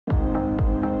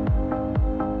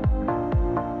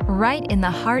Right in the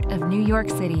heart of New York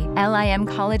City, LIM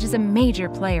College is a major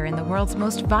player in the world's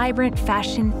most vibrant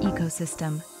fashion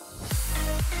ecosystem.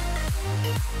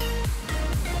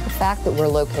 The fact that we're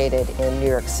located in New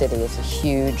York City is a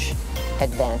huge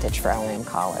advantage for LIM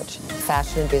College.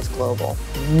 Fashion is global.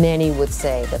 Many would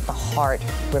say that the heart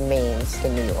remains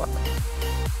in New York.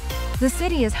 The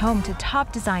city is home to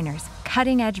top designers,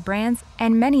 cutting-edge brands,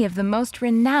 and many of the most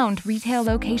renowned retail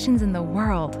locations in the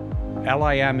world.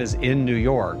 LIM is in New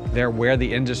York. They're where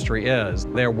the industry is.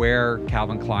 They're where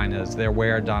Calvin Klein is. They're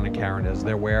where Donna Karan is.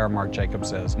 They're where Marc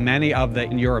Jacobs is. Many of the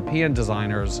European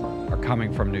designers are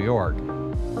coming from New York.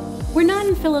 We're not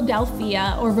in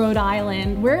Philadelphia or Rhode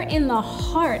Island. We're in the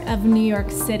heart of New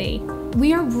York City.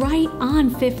 We are right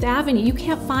on Fifth Avenue. You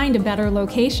can't find a better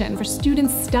location for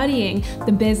students studying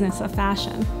the business of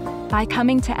fashion. By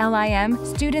coming to LIM,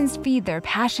 students feed their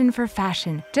passion for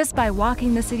fashion just by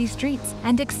walking the city streets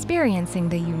and experiencing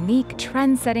the unique,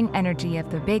 trend-setting energy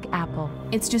of the Big Apple.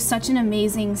 It's just such an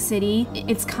amazing city.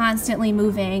 It's constantly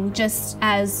moving, just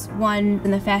as one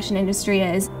in the fashion industry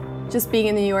is. Just being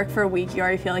in New York for a week, you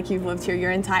already feel like you've lived here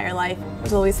your entire life.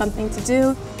 There's always something to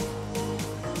do.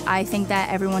 I think that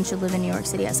everyone should live in New York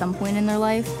City at some point in their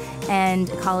life, and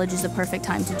college is the perfect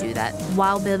time to do that.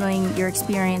 While building your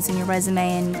experience and your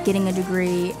resume and getting a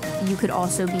degree, you could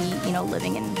also be,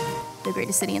 living in the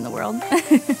greatest city in the world.